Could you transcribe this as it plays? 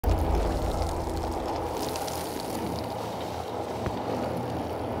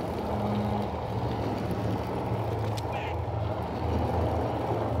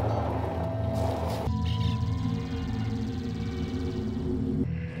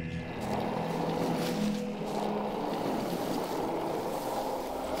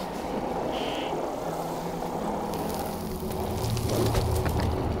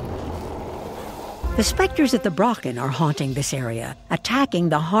The specters of the Brocken are haunting this area, attacking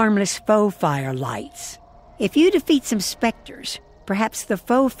the harmless faux firelights. If you defeat some specters, perhaps the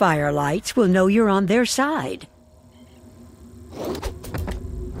faux firelights will know you're on their side.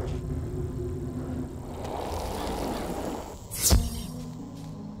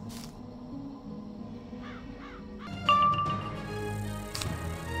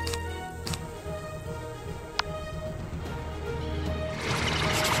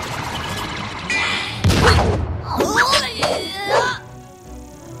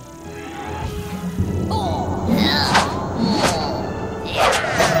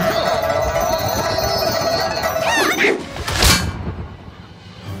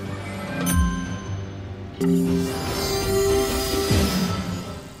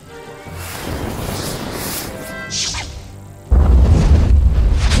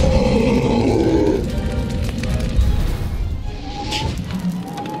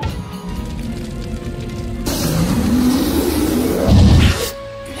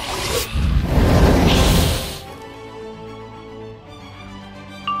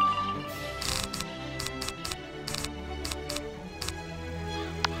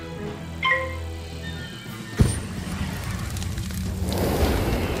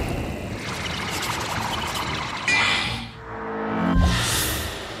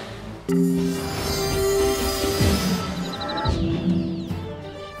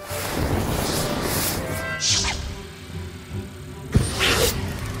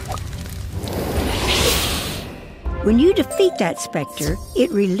 When you defeat that specter, it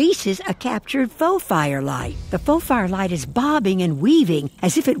releases a captured faux firelight. The faux firelight is bobbing and weaving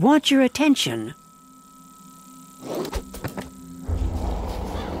as if it wants your attention.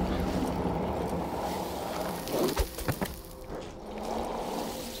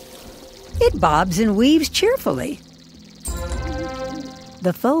 It bobs and weaves cheerfully.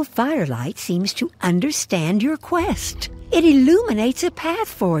 The faux firelight seems to understand your quest. It illuminates a path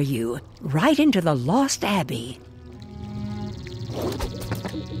for you, right into the Lost Abbey.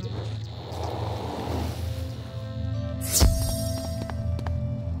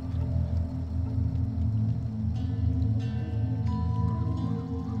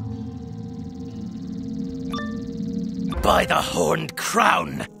 By the horned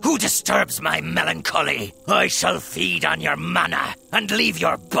crown, who disturbs my melancholy? I shall feed on your mana and leave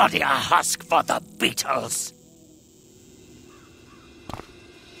your body a husk for the beetles.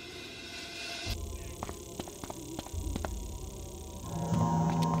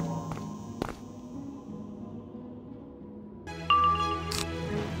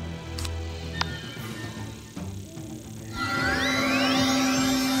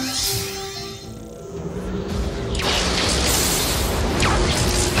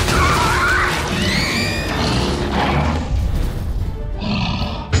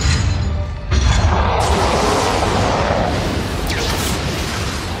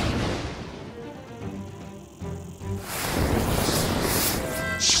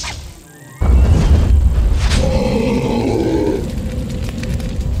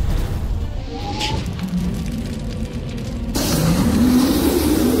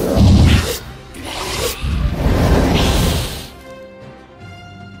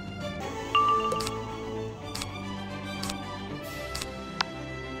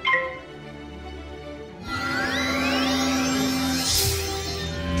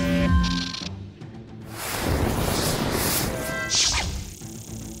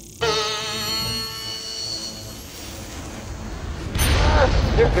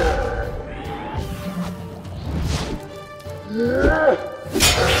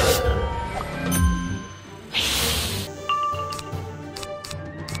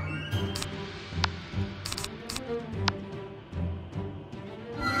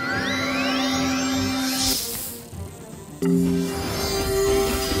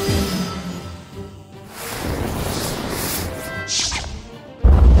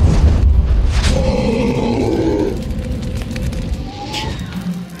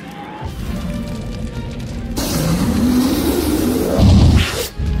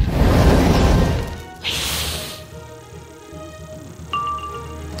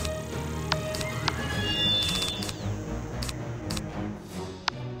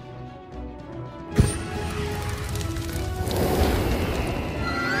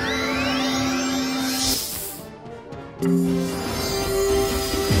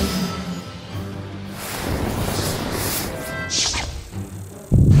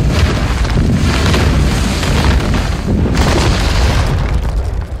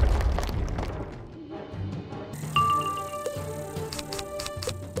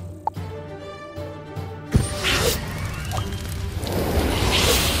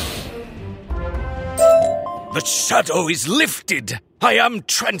 shadow is lifted! I am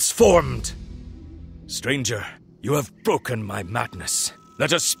transformed! Stranger, you have broken my madness.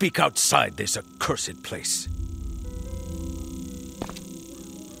 Let us speak outside this accursed place.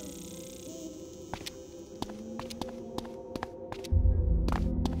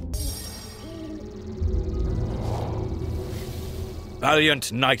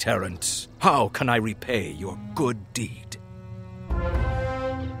 Valiant knight-errants, how can I repay your good deed?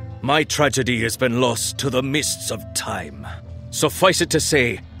 My tragedy has been lost to the mists of time. Suffice it to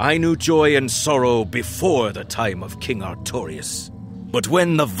say, I knew joy and sorrow before the time of King Artorias. But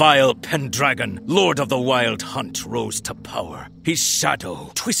when the vile Pendragon, Lord of the Wild Hunt, rose to power, his shadow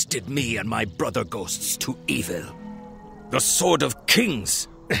twisted me and my brother ghosts to evil. The Sword of Kings!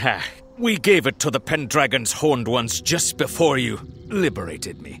 We gave it to the Pendragon's horned ones just before you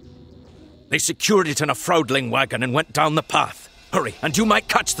liberated me. They secured it in a Froudling wagon and went down the path. Hurry, and you might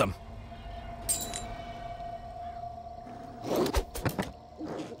catch them.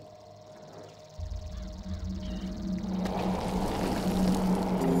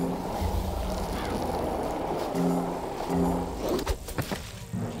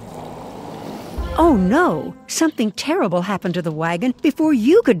 Oh no! Something terrible happened to the wagon before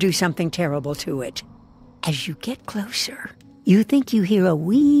you could do something terrible to it. As you get closer, you think you hear a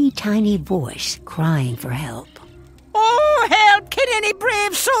wee tiny voice crying for help. Oh, help! Can any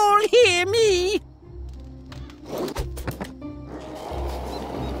brave soul hear me?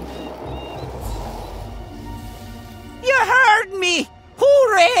 You heard me!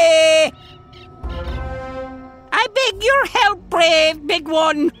 Hooray! I beg your help, brave big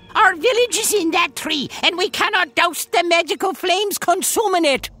one. Our village is in that tree, and we cannot douse the magical flames consuming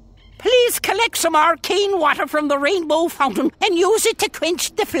it. Please collect some arcane water from the rainbow fountain and use it to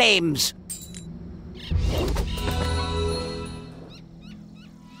quench the flames.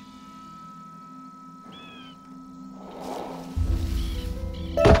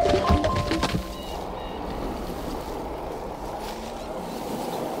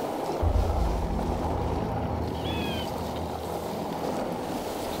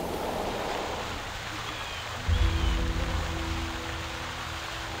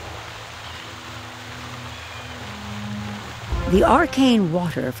 The arcane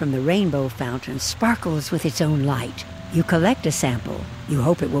water from the rainbow fountain sparkles with its own light. You collect a sample. You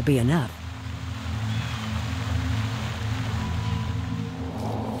hope it will be enough.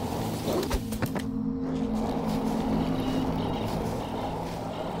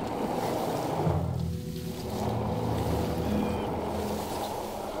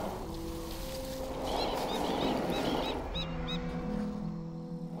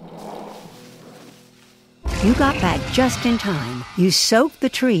 You got back just in time. You soaked the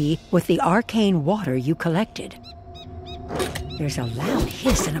tree with the arcane water you collected. There's a loud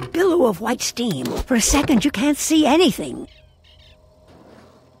hiss and a billow of white steam. For a second, you can't see anything.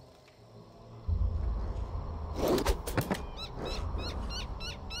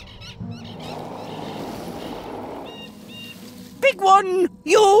 Big one,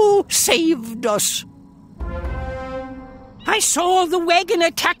 you saved us. I saw the wagon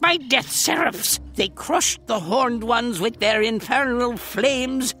attack my death seraphs. They crushed the horned ones with their infernal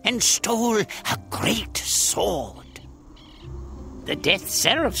flames and stole a great sword. The death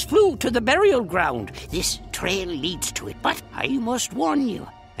seraphs flew to the burial ground. This trail leads to it, but I must warn you.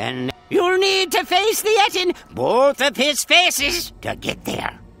 And you'll need to face the Etin, both of his faces, to get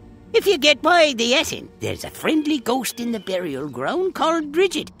there. If you get by the Etin, there's a friendly ghost in the burial ground called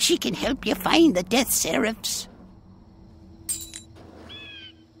Bridget. She can help you find the death seraphs.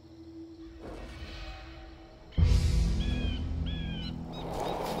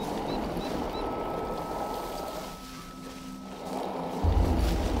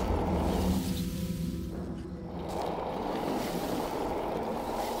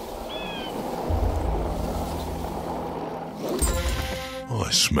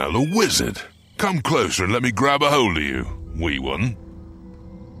 I smell a wizard. Come closer and let me grab a hold of you, wee one.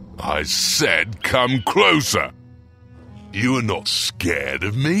 I said come closer. You are not scared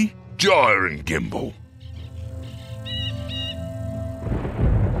of me, Gyre and Gimble.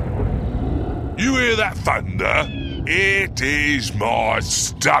 You hear that thunder? It is my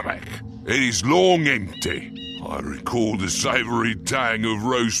stomach. It is long empty. I recall the savoury tang of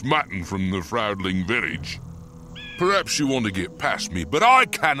roast mutton from the Froudling village. Perhaps you want to get past me, but I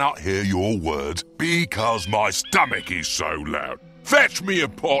cannot hear your words because my stomach is so loud. Fetch me a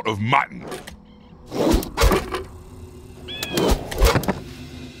pot of mutton.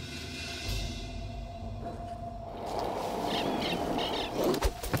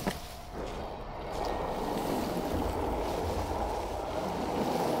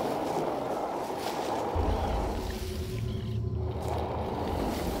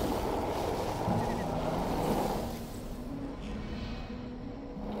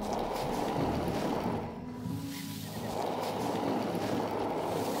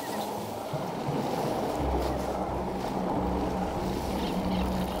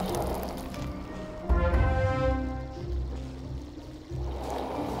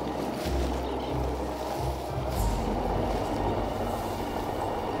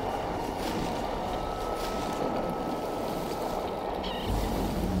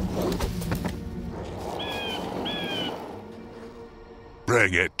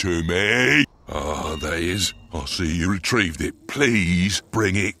 Bring it to me. Ah, there he is. I see you retrieved it. Please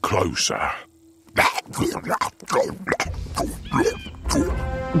bring it closer.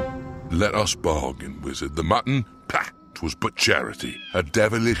 Let us bargain, wizard. The mutton? Pah! 'Twas but charity. A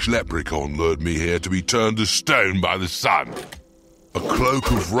devilish leprechaun lured me here to be turned to stone by the sun. A cloak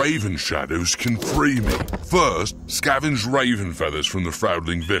of raven shadows can free me. First, scavenge raven feathers from the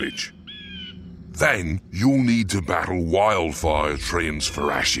Froudling village. Then, you'll need to battle wildfire treants for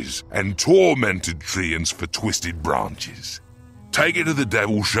ashes and tormented treants for twisted branches. Take it to the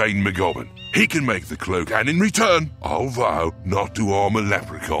devil Shane McGowan. He can make the cloak, and in return, I'll vow not to harm a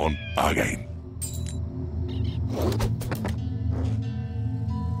leprechaun again.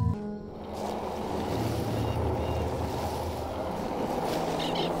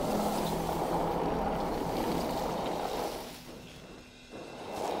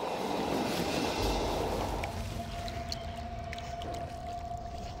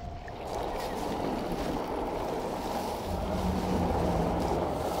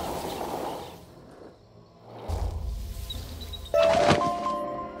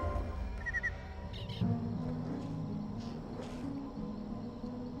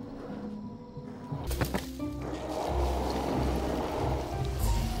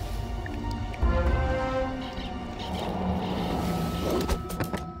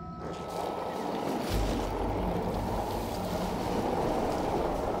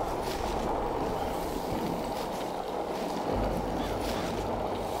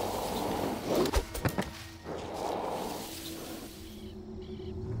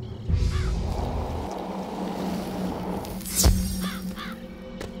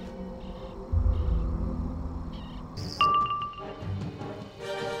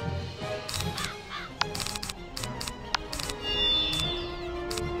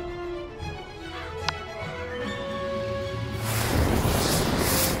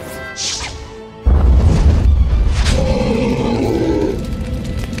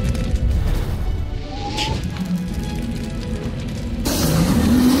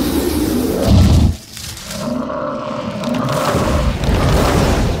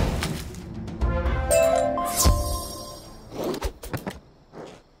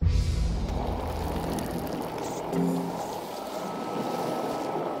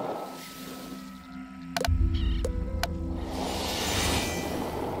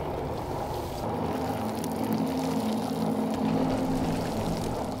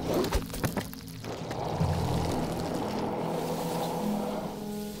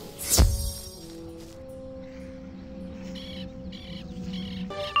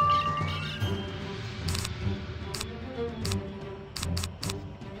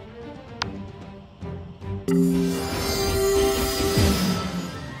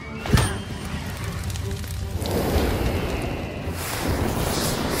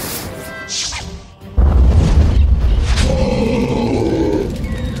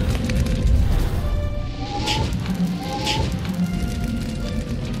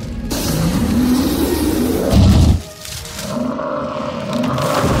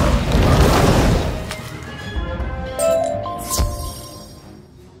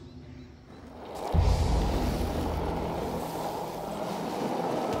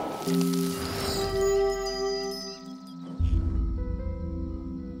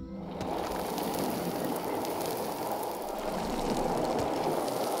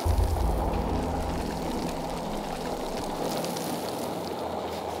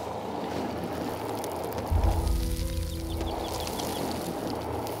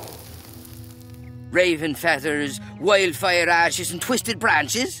 Raven feathers, wildfire ashes and twisted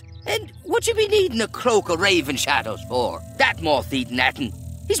branches? And what you be needing a cloak of raven shadows for? That moth-eating Atten.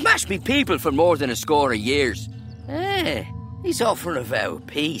 He's mashed me people for more than a score of years. He's offering a vow of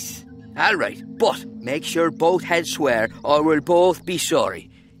peace. All right, but make sure both heads swear or we'll both be sorry.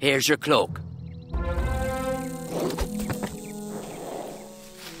 Here's your cloak.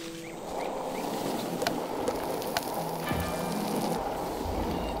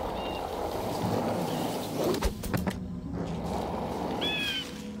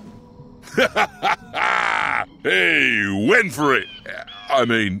 Hey, went for it. I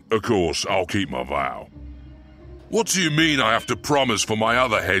mean, of course, I'll keep my vow. What do you mean I have to promise for my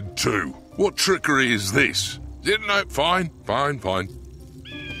other head too? What trickery is this? No, fine.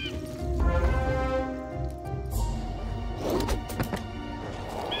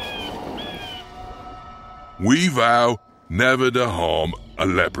 We vow never to harm a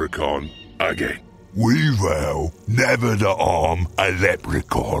leprechaun again. We vow never to harm a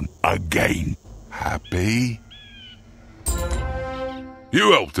leprechaun again. Happy?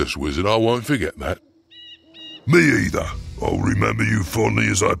 You helped us, wizard. I won't forget that. Me either. I'll remember you fondly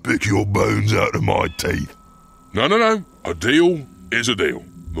as I pick your bones out of my teeth. No. A deal is a deal.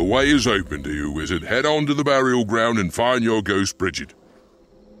 The way is open to you, wizard. Head on to the burial ground and find your ghost, Bridget.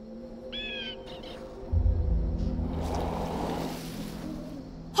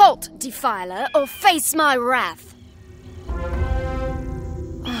 Halt, defiler, or face my wrath!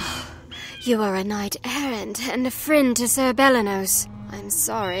 Oh, you are a knight-errant and a friend to Sir Belenos. I'm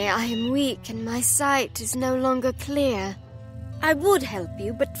sorry, I am weak and my sight is no longer clear. I would help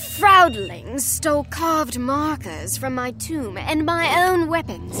you, but Froudlings stole carved markers from my tomb and my own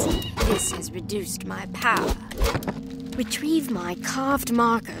weapons. This has reduced my power. Retrieve my carved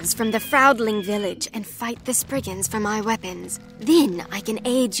markers from the Froudling village and fight the Spriggans for my weapons. Then I can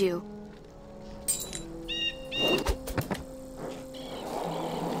aid you.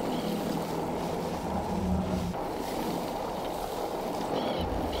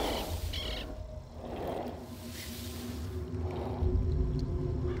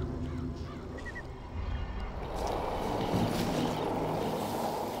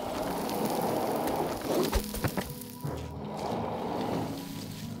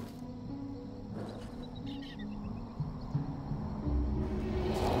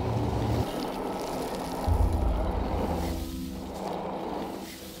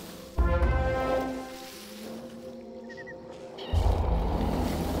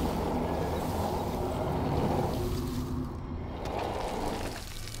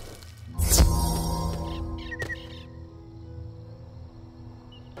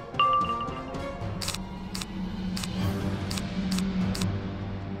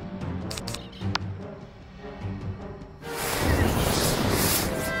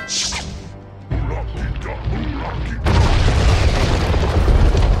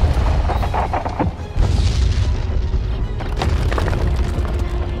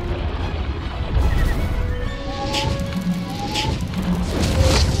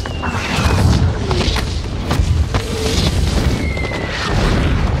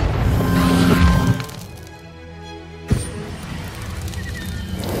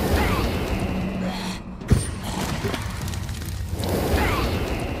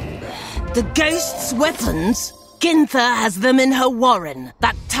 The ghost's weapons? Ginther has them in her warren,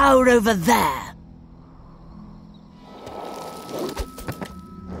 that tower over there.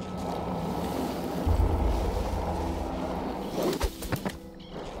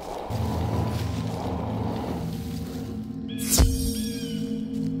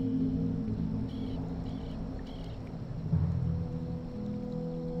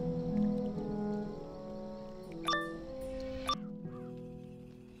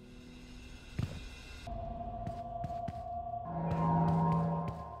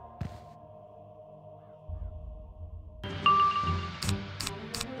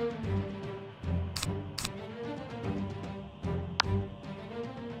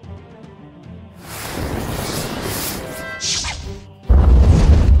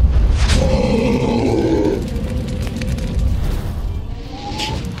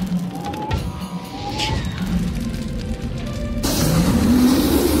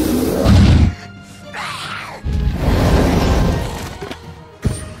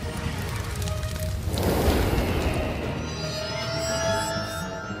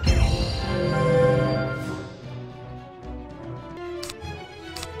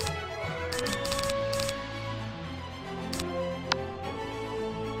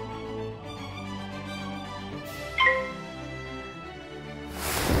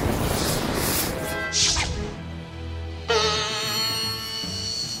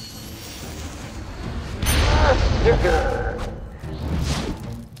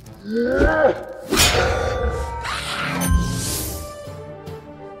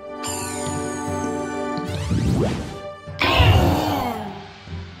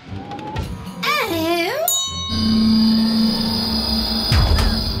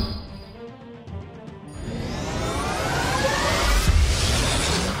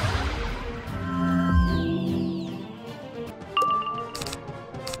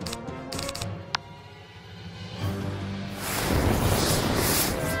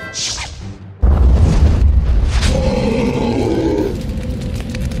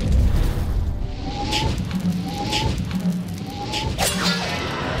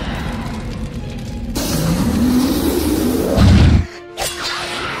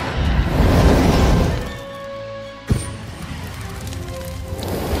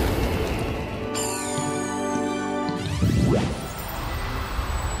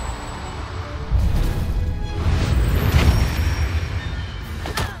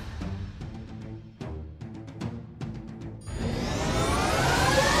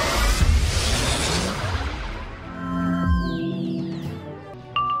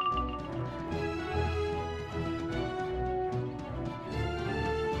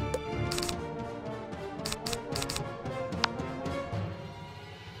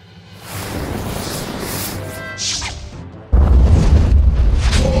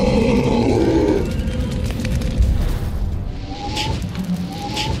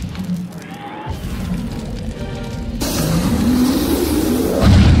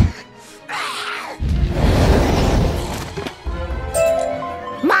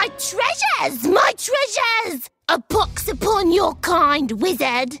 blind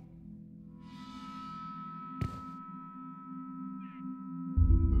wizard!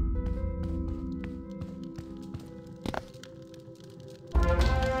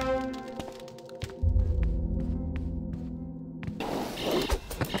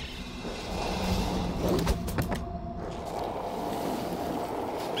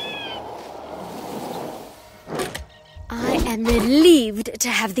 I am relieved to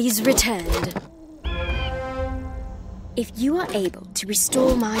have these returned. If you are able to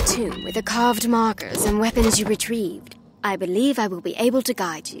restore my tomb with the carved markers and weapons you retrieved, I believe I will be able to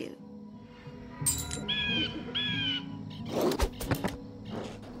guide you.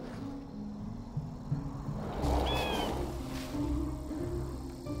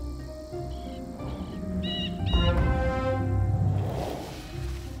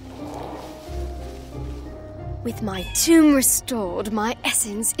 With my tomb restored, my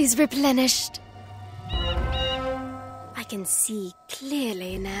essence is replenished. I can see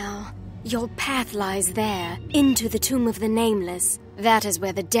clearly now. Your path lies there, into the Tomb of the Nameless. That is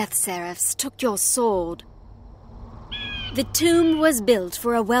where the Death Seraphs took your sword. The tomb was built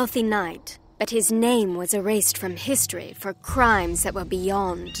for a wealthy knight, but his name was erased from history for crimes that were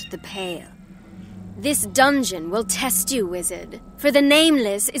beyond the pale. This dungeon will test you, wizard, for the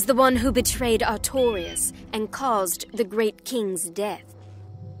Nameless is the one who betrayed Artorias and caused the Great King's death.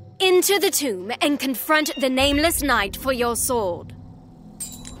 Enter the tomb and confront the Nameless Knight for your sword.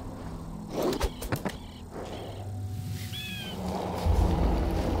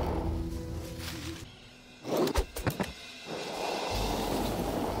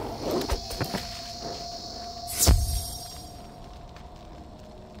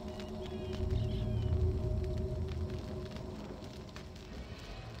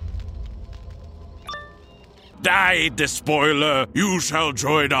 Die, despoiler! You shall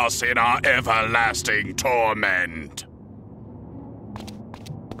join us in our everlasting torment!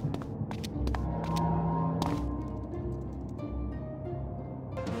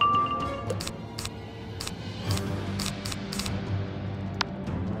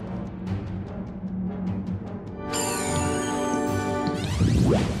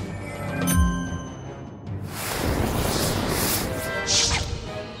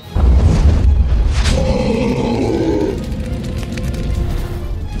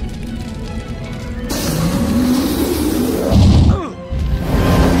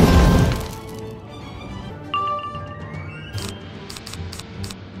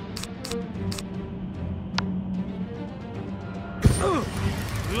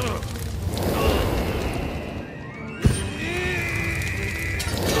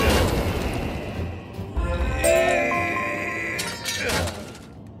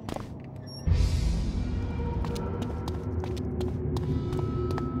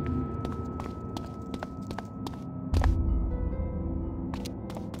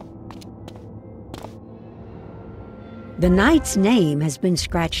 The knight's name has been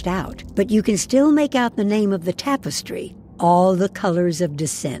scratched out, but you can still make out the name of the tapestry, All the Colors of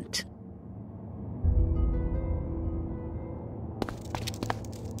Descent.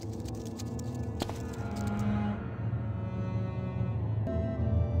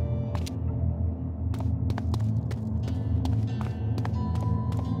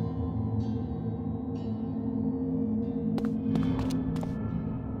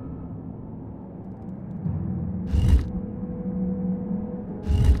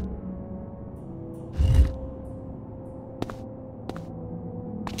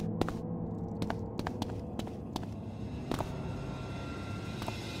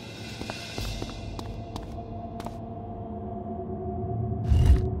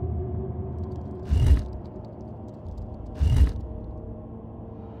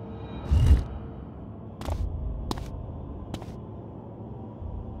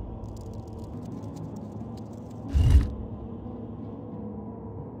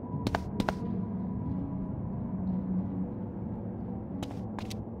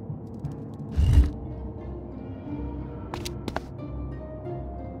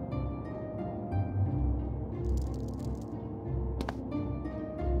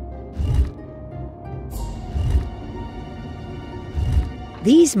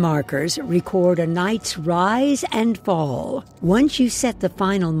 These markers record a knight's rise and fall. Once you set the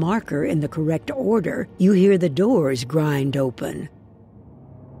final marker in the correct order, you hear the doors grind open.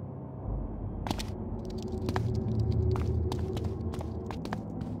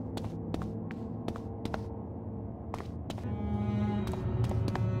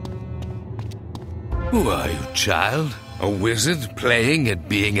 Who are you, child? A wizard playing at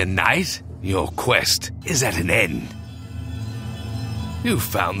being a knight? Your quest is at an end. You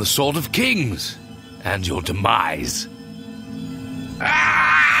found the Sword of Kings, and your demise.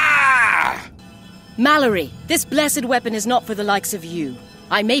 Ah! Mallory, this blessed weapon is not for the likes of you.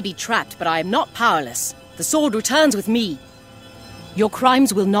 I may be trapped, but I am not powerless. The sword returns with me. Your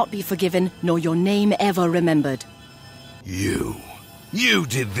crimes will not be forgiven, nor your name ever remembered. You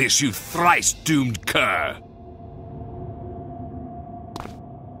did this, you thrice-doomed cur!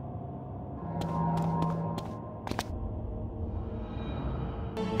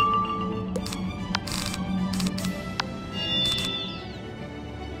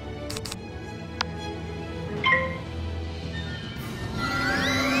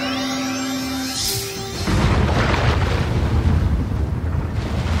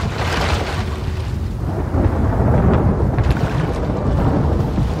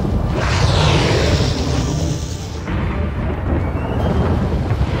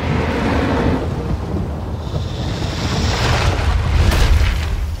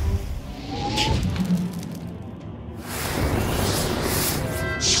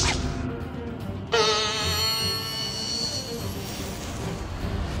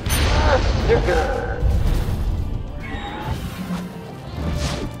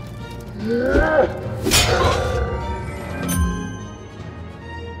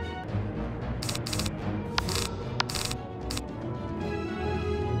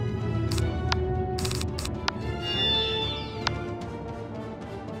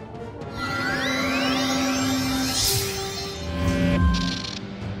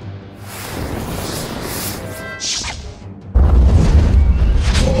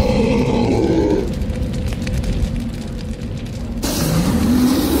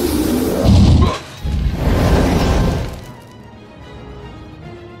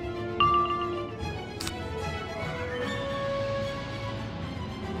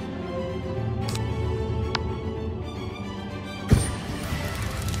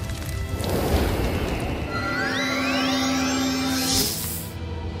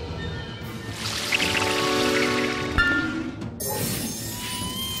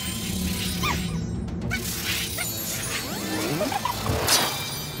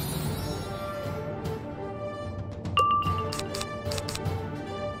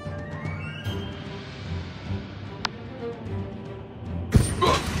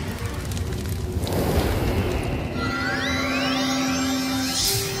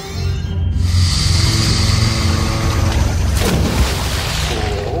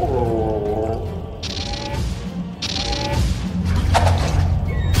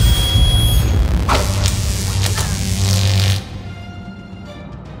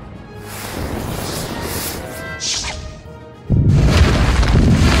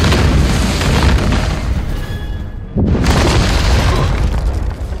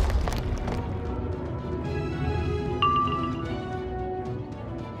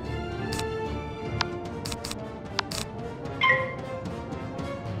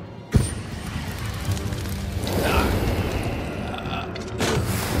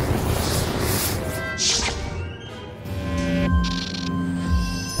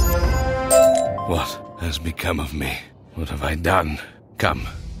 What has become of me? What have I done? Come,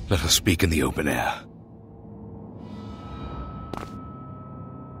 let us speak in the open air.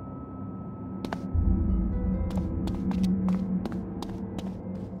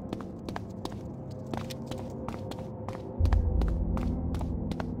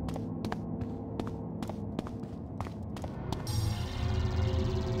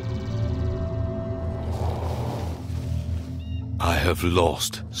 I have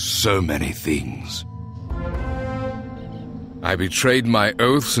lost so many things. I betrayed my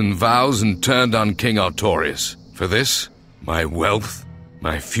oaths and vows and turned on King Artorias. For this, my wealth,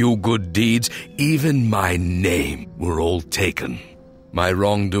 my few good deeds, even my name were all taken. My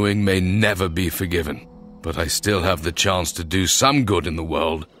wrongdoing may never be forgiven, but I still have the chance to do some good in the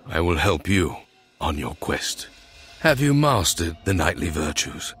world. I will help you on your quest. Have you mastered the knightly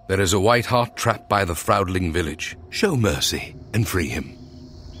virtues? There is a white hart trapped by the Froudling village. Show mercy and free him.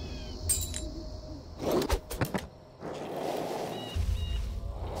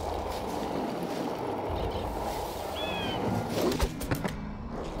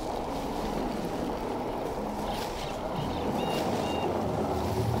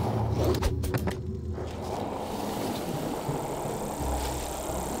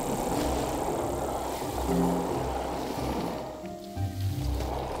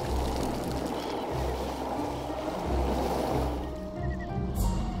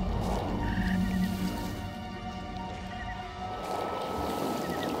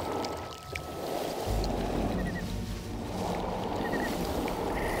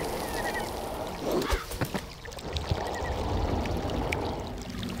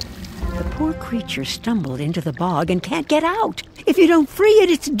 poor creature stumbled into the bog and can't get out. If you don't free it,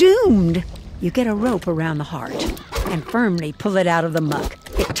 it's doomed. You get a rope around the heart and firmly pull it out of the muck.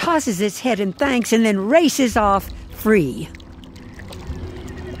 It tosses its head in thanks and then races off free.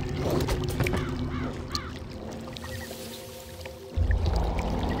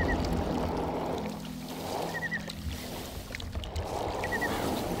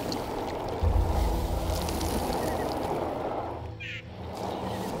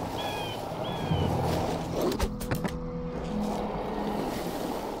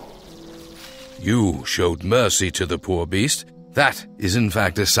 You showed mercy to the poor beast. That is in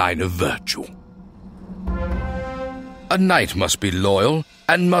fact a sign of virtue. A knight must be loyal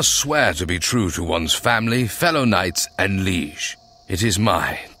and must swear to be true to one's family, fellow knights, and liege. It is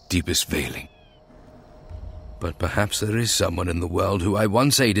my deepest failing. But perhaps there is someone in the world who I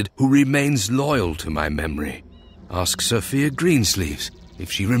once aided who remains loyal to my memory. Ask Sophia Greensleeves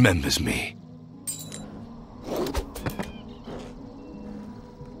if she remembers me.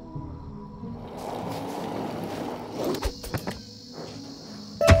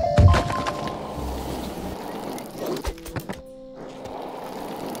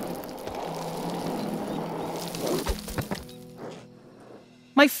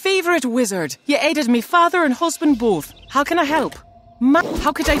 My favorite wizard. You aided me father and husband both. How can I help?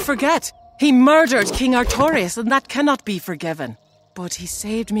 How could I forget? He murdered King Artorius, and that cannot be forgiven. But he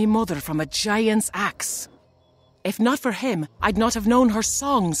saved me mother from a giant's axe. If not for him, I'd not have known her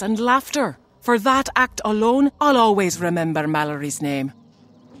songs and laughter. For that act alone, I'll always remember Mallory's name.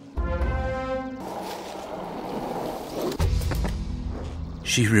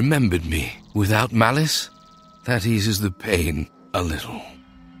 She remembered me without malice? That eases the pain a little.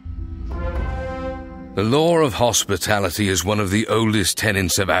 The law of hospitality is one of the oldest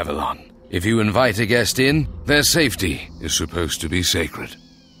tenets of Avalon. If you invite a guest in, their safety is supposed to be sacred.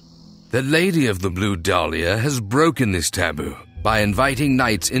 The Lady of the Blue Dahlia has broken this taboo by inviting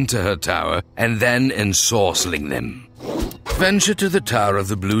knights into her tower and then ensorceling them. Venture to the Tower of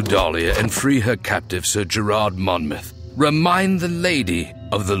the Blue Dahlia and free her captive Sir Gerard Monmouth. Remind the Lady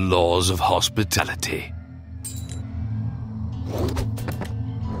of the laws of hospitality.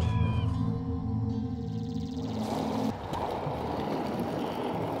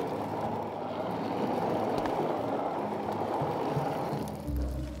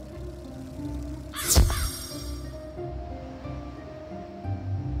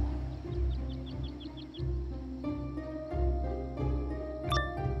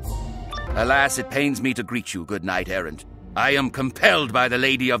 Alas, it pains me to greet you, good knight-errant. I am compelled by the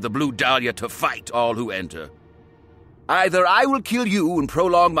Lady of the Blue Dahlia to fight all who enter. Either I will kill you and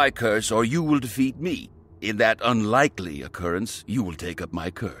prolong my curse, or you will defeat me. In that unlikely occurrence, you will take up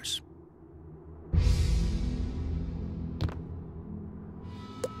my curse.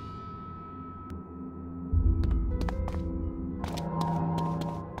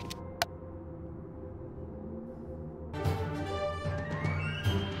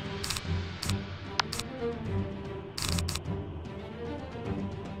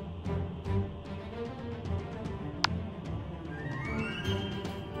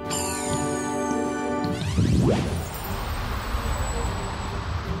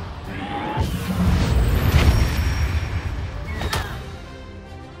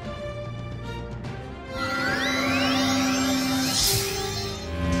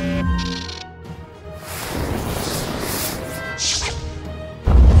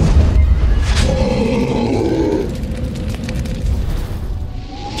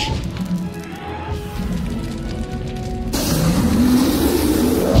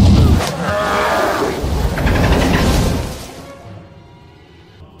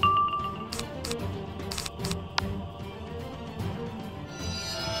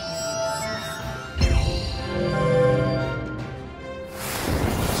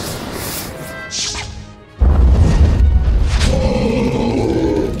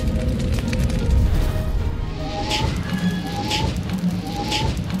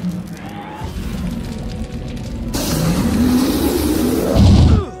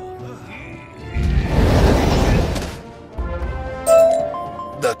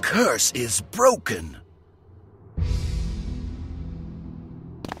 The curse is broken.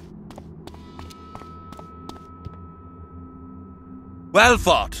 Well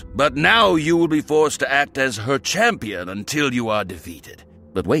fought, but now you will be forced to act as her champion until you are defeated.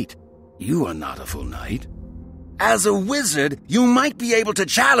 But wait, you are not a full knight. As a wizard, you might be able to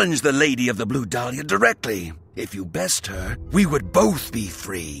challenge the Lady of the Blue Dahlia directly. If you best her, we would both be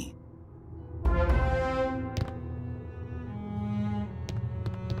free.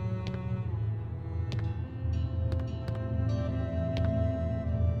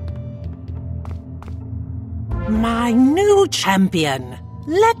 My new champion.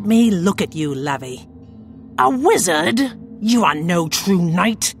 Let me look at you, Lovey. A wizard? You are no true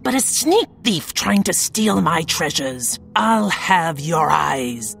knight, but a sneak thief trying to steal my treasures. I'll have your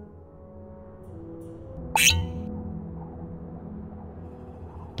eyes.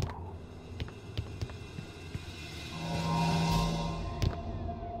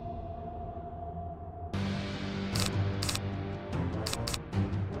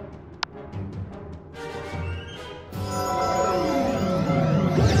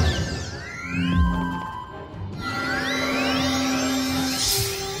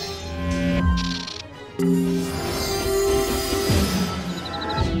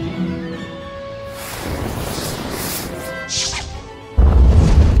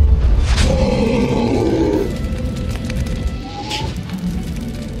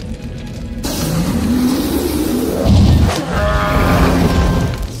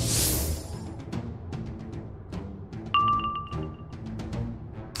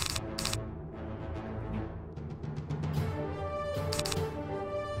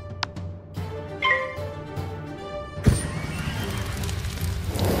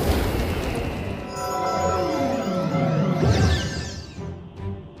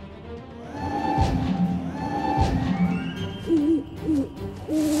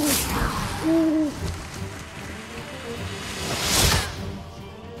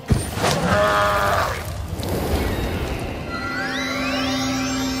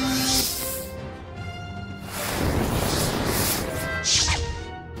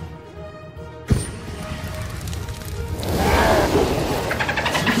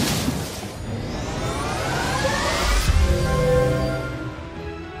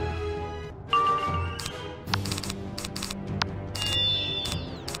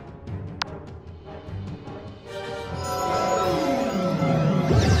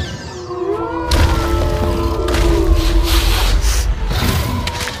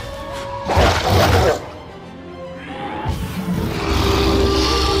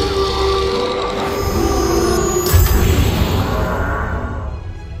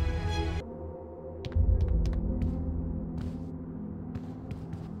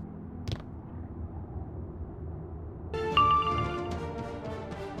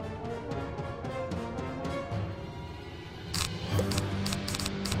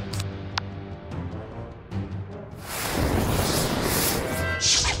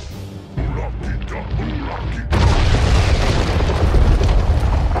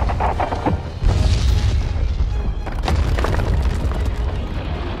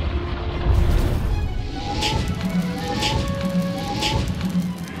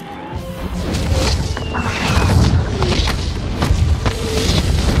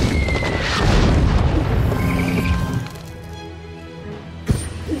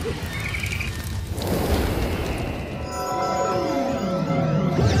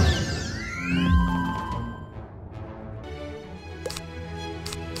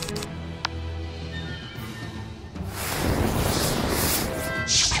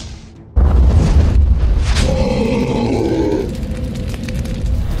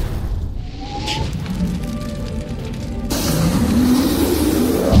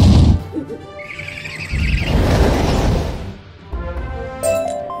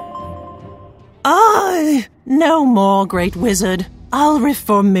 No more, great wizard. I'll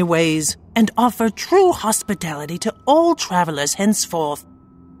reform me ways and offer true hospitality to all travelers henceforth.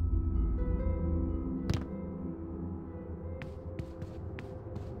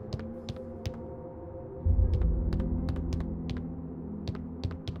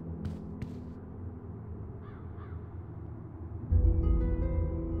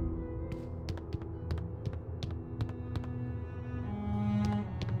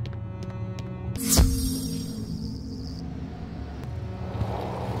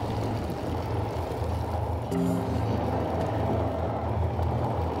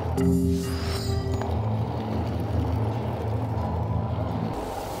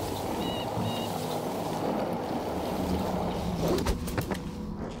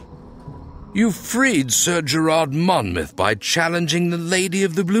 You freed Sir Gerard Monmouth by challenging the Lady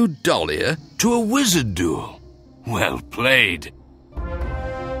of the Blue Dahlia to a wizard duel. Well played.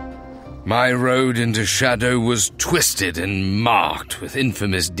 My road into shadow was twisted and marked with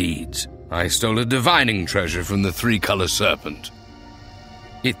infamous deeds. I stole a divining treasure from the three-color serpent.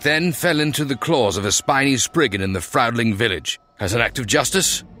 It then fell into the claws of a spiny spriggan in the Froudling village. As an act of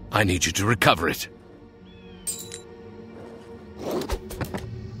justice, I need you to recover it.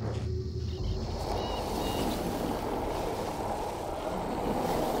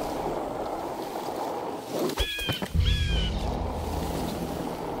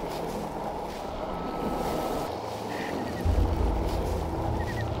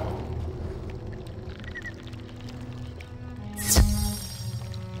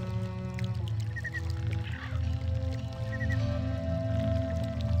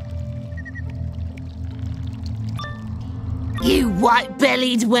 You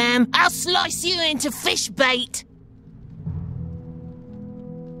white-bellied worm! I'll slice you into fish bait!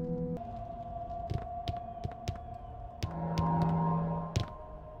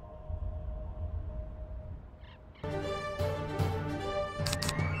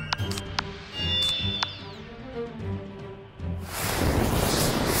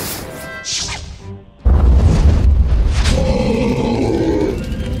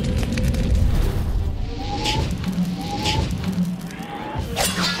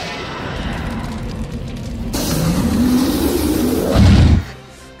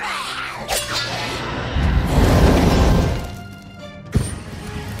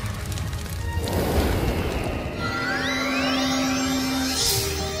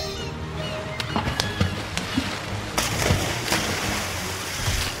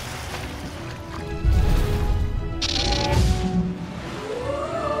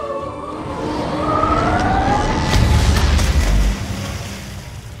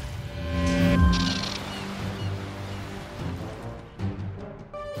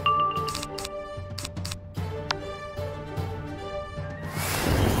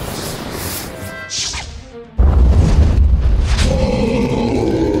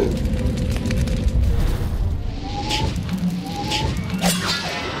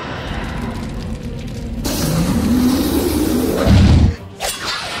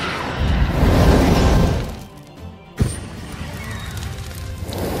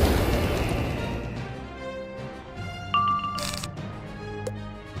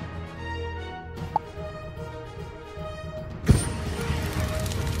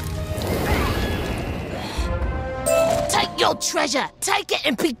 Your treasure! Take it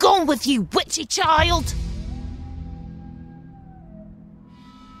and be gone with you, witchy child!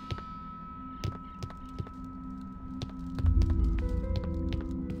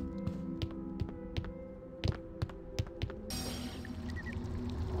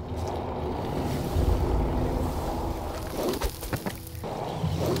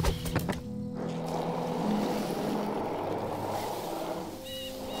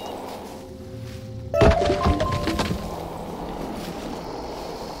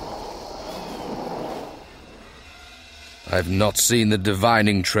 I've not seen the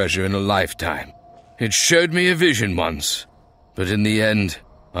divining treasure in a lifetime. It showed me a vision once, but in the end,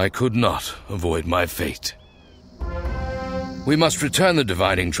 I could not avoid my fate. We must return the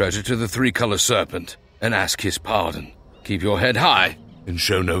divining treasure to the three-color serpent and ask his pardon. Keep your head high and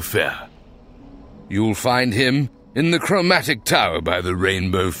show no fear. You'll find him in the chromatic tower by the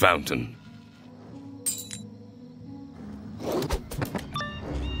rainbow fountain.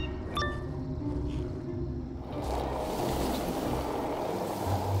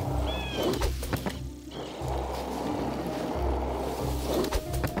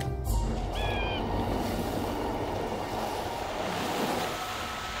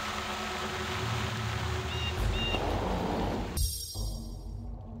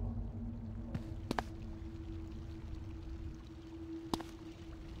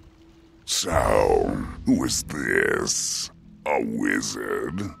 So, who is this? A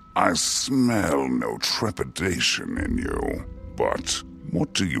wizard? I smell no trepidation in you. But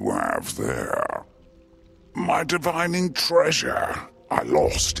what do you have there? My divining treasure. I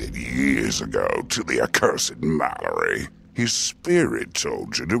lost it years ago to the accursed Mallory. His spirit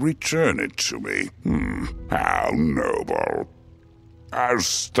told you to return it to me. How noble.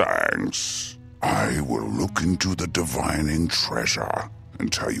 As thanks, I will look into the divining treasure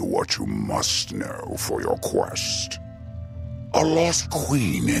and tell you what you must know for your quest. A lost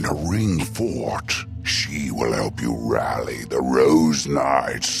queen in a ring fort. She will help you rally the Rose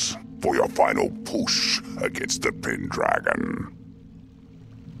Knights for your final push against the Pendragon.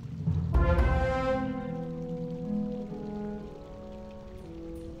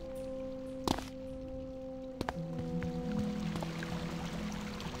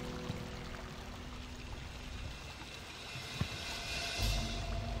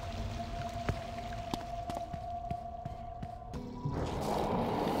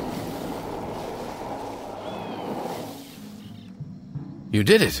 You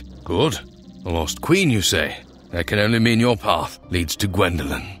did it. Good. A lost queen, you say? That can only mean your path leads to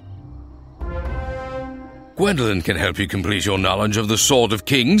Gwendolyn. Gwendolyn can help you complete your knowledge of the Sword of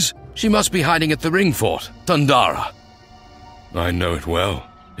Kings. She must be hiding at the Ring Fort, Thundara. I know it well.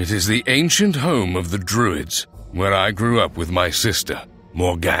 It is the ancient home of the Druids, where I grew up with my sister,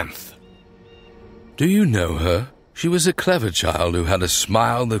 Morganth. Do you know her? She was a clever child who had a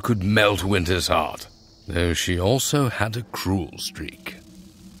smile that could melt winter's heart, though she also had a cruel streak.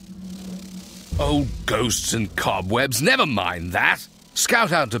 Oh, ghosts and cobwebs, never mind that.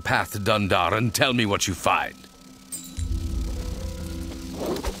 Scout out the path to Dundar and tell me what you find.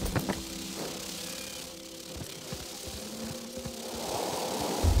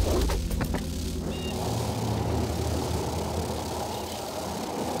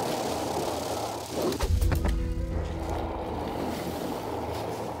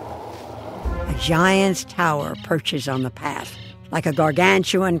 giant's tower perches on the path, like a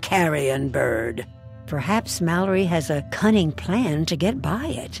gargantuan carrion bird. Perhaps Mallory has a cunning plan to get by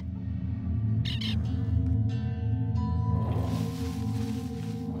it.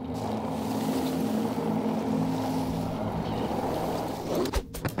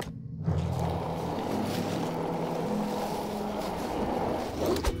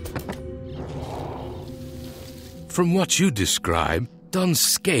 From what you describe, Dun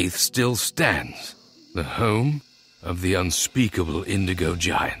Scaith still stands, the home of the unspeakable Indigo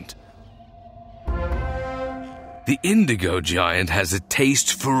Giant. The Indigo Giant has a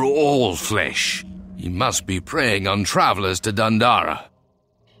taste for all flesh. He must be preying on travelers to Dundara.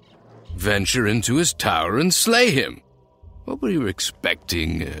 Venture into his tower and slay him. What were you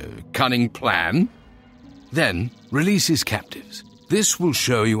expecting? A cunning plan? Then release his captives. This will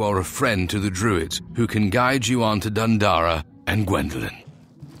show you are a friend to the Druids who can guide you on to Dundara and Gwendolyn.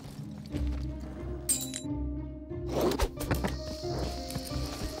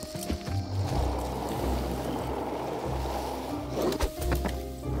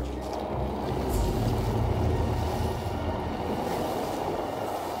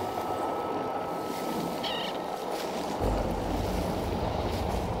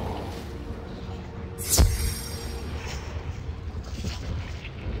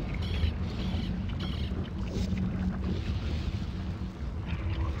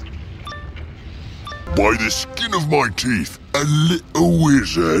 By the skin of my teeth, a little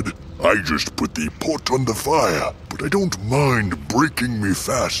wizard. I just put the pot on the fire, but I don't mind breaking me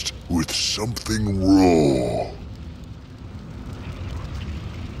fast with something raw.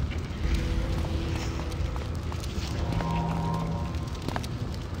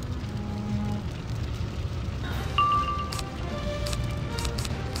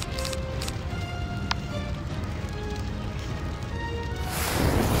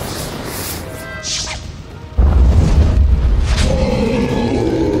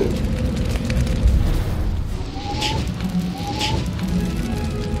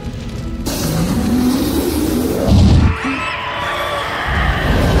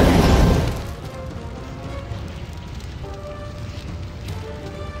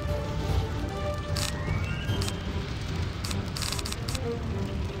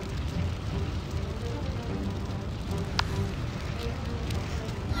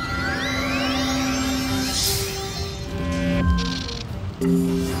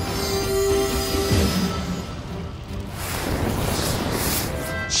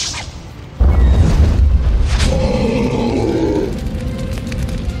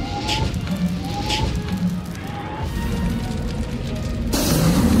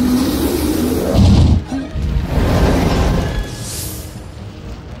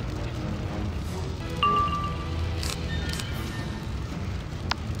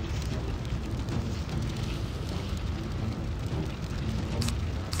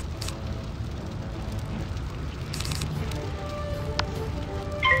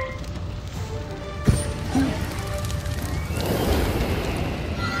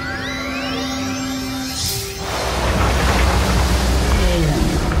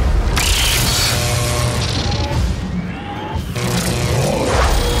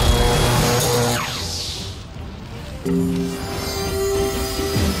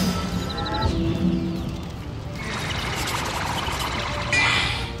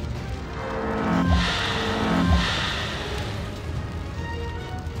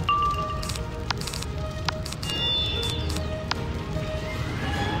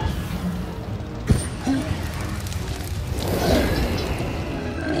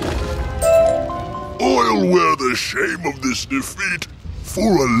 I'll wear the shame of this defeat for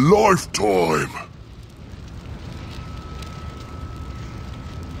a lifetime.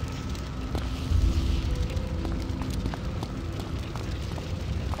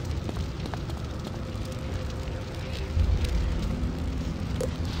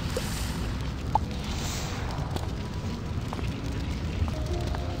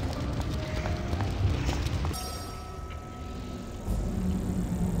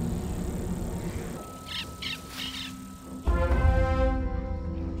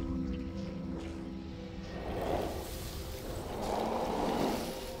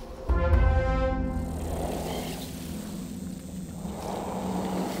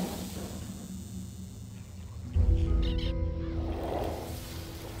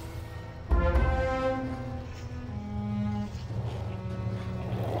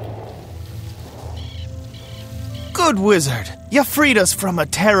 Good wizard, you freed us from a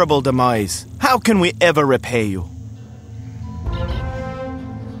terrible demise. How can we ever repay you?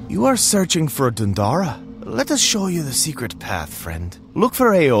 You are searching for Dundara. Let us show you the secret path, friend. Look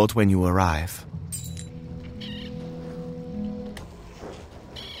for Aod when you arrive.